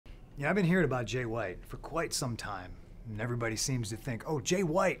Yeah, I've been hearing about Jay White for quite some time. And everybody seems to think, oh, Jay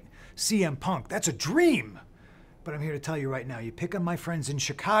White, CM Punk, that's a dream. But I'm here to tell you right now, you pick on my friends in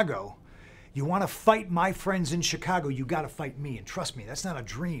Chicago, you want to fight my friends in Chicago, you got to fight me. And trust me, that's not a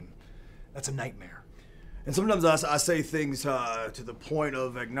dream. That's a nightmare. And sometimes I say things to the point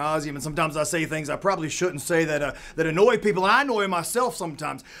of ad nauseum, and sometimes I say things I probably shouldn't say that annoy people, and I annoy myself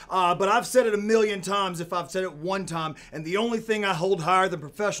sometimes. But I've said it a million times if I've said it one time, and the only thing I hold higher than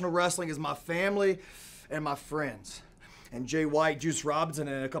professional wrestling is my family and my friends. And Jay White, Juice Robinson,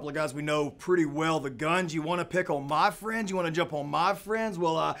 and a couple of guys we know pretty well, the Guns. You want to pick on my friends? You want to jump on my friends?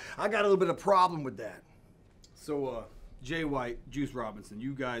 Well, I got a little bit of problem with that. So, Jay White, Juice Robinson,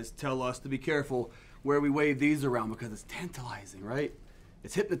 you guys tell us to be careful where we wave these around because it's tantalizing, right?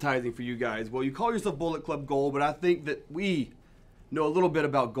 It's hypnotizing for you guys. Well, you call yourself Bullet Club Gold, but I think that we know a little bit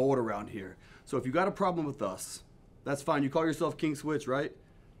about gold around here. So if you got a problem with us, that's fine. You call yourself King Switch, right?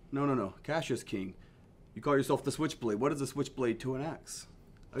 No. Cassius King. You call yourself the Switchblade. What is the Switchblade to an X?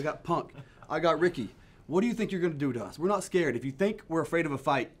 I got Punk. I got Ricky. What do you think you're going to do to us? We're not scared. If you think we're afraid of a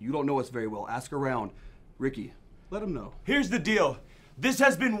fight, you don't know us very well. Ask around. Ricky, let him know. Here's the deal. This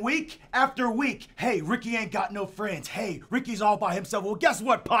has been week after week. Hey, Ricky ain't got no friends. Hey, Ricky's all by himself. Well, guess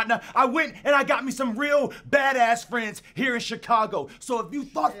what, partner? I went and I got me some real badass friends here in Chicago. So if you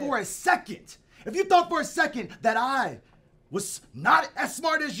thought for a second that I was not as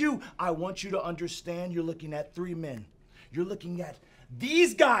smart as you, I want you to understand you're looking at three men. You're looking at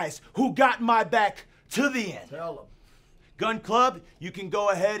these guys who got my back to the end. Tell them. Gun Club, you can go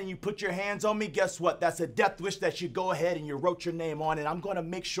ahead and you put your hands on me. Guess what? That's a death wish that you go ahead and you wrote your name on, and I'm gonna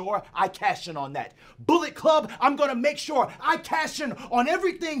make sure I cash in on that. Bullet Club, I'm gonna make sure I cash in on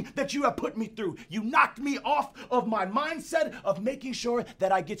everything that you have put me through. You knocked me off of my mindset of making sure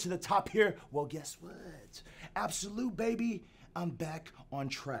that I get to the top here. Well, guess what? Absolute, baby, I'm back on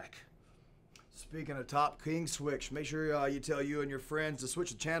track. Speaking of Top King Switch, make sure you tell you and your friends to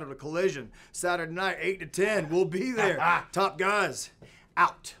switch the channel to Collision. Saturday night, 8 to 10. We'll be there. Top guys,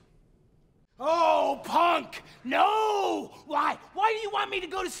 out. Oh, Punk! No! Why? Why do you want me to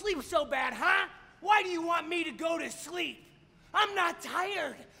go to sleep so bad, huh? Why do you want me to go to sleep? I'm not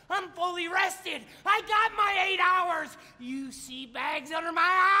tired. I'm fully rested. I got my 8 hours. You see bags under my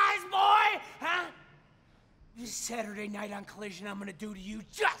eyes, boy? Huh? This Saturday night on Collision, I'm gonna do to you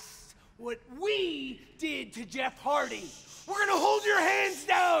just what we did to Jeff Hardy. We're gonna hold your hands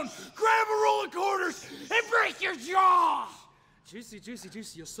down, grab a roll of quarters, and break your jaw! Juicy,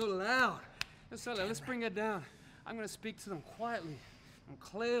 you're so loud. Let's bring it down. I'm gonna speak to them quietly and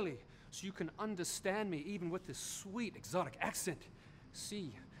clearly so you can understand me even with this sweet exotic accent.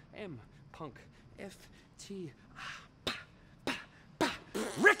 CM Punk FTR.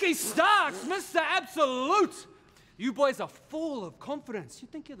 Ricky Starks, Mr. Absolute! You boys are full of confidence. You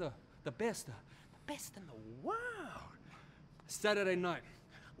think you're the best in the world. Saturday night,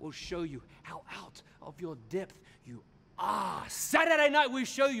 we'll show you how out of your depth you are. Saturday night, we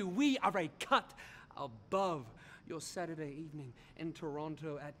show you we are a cut above. Your Saturday evening in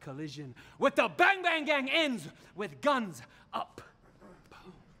Toronto at Collision with the Bang Bang Gang ends with guns up.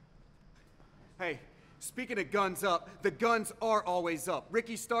 Boom. Hey. Speaking of guns up, the guns are always up.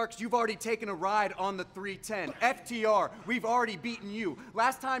 Ricky Starks, you've already taken a ride on the 310. FTR, we've already beaten you.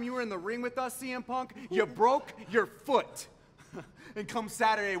 Last time you were in the ring with us, CM Punk, you broke your foot. And come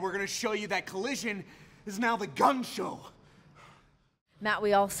Saturday, we're gonna show you that Collision is now the gun show. Matt,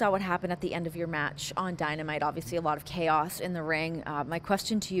 we all saw what happened at the end of your match on Dynamite. Obviously, a lot of chaos in the ring. My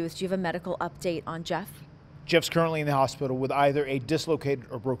question to you is, do you have a medical update on Jeff? Jeff's currently in the hospital with either a dislocated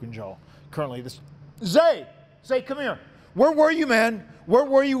or broken jaw. Currently, this... Zay, come here. Where were you, man? Where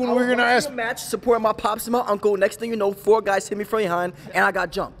were you when we were gonna ask? A match, supporting my pops and my uncle. Next thing you know, 4 guys hit me from behind, and I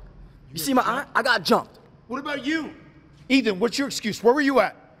got jumped. You see my eye? I got jumped. What about you? Ethan, what's your excuse? Where were you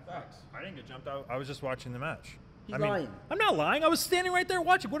at? Facts. I didn't get jumped. I was just watching the match. He's lying. I'm not lying. I was standing right there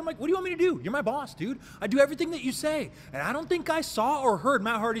watching. What do you want me to do? You're my boss, dude. I do everything that you say. And I don't think I saw or heard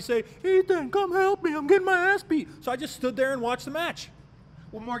Matt Hardy say, Ethan, come help me. I'm getting my ass beat. So I just stood there and watched the match.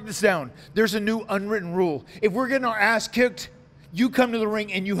 Well, mark this down. There's a new unwritten rule. If we're getting our ass kicked, you come to the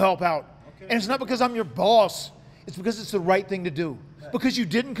ring and you help out. Okay. And it's not because I'm your boss. It's because it's the right thing to do. Because you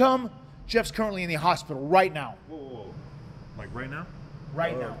didn't come, Jeff's currently in the hospital right now. Whoa. Like right now?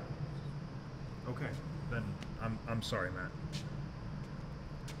 Right now. Okay. Then I'm sorry, Matt.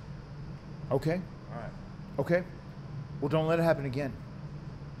 Okay. All right. Okay. Well, don't let it happen again.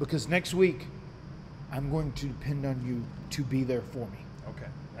 Because next week, I'm going to depend on you to be there for me. Okay.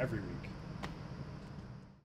 Every week.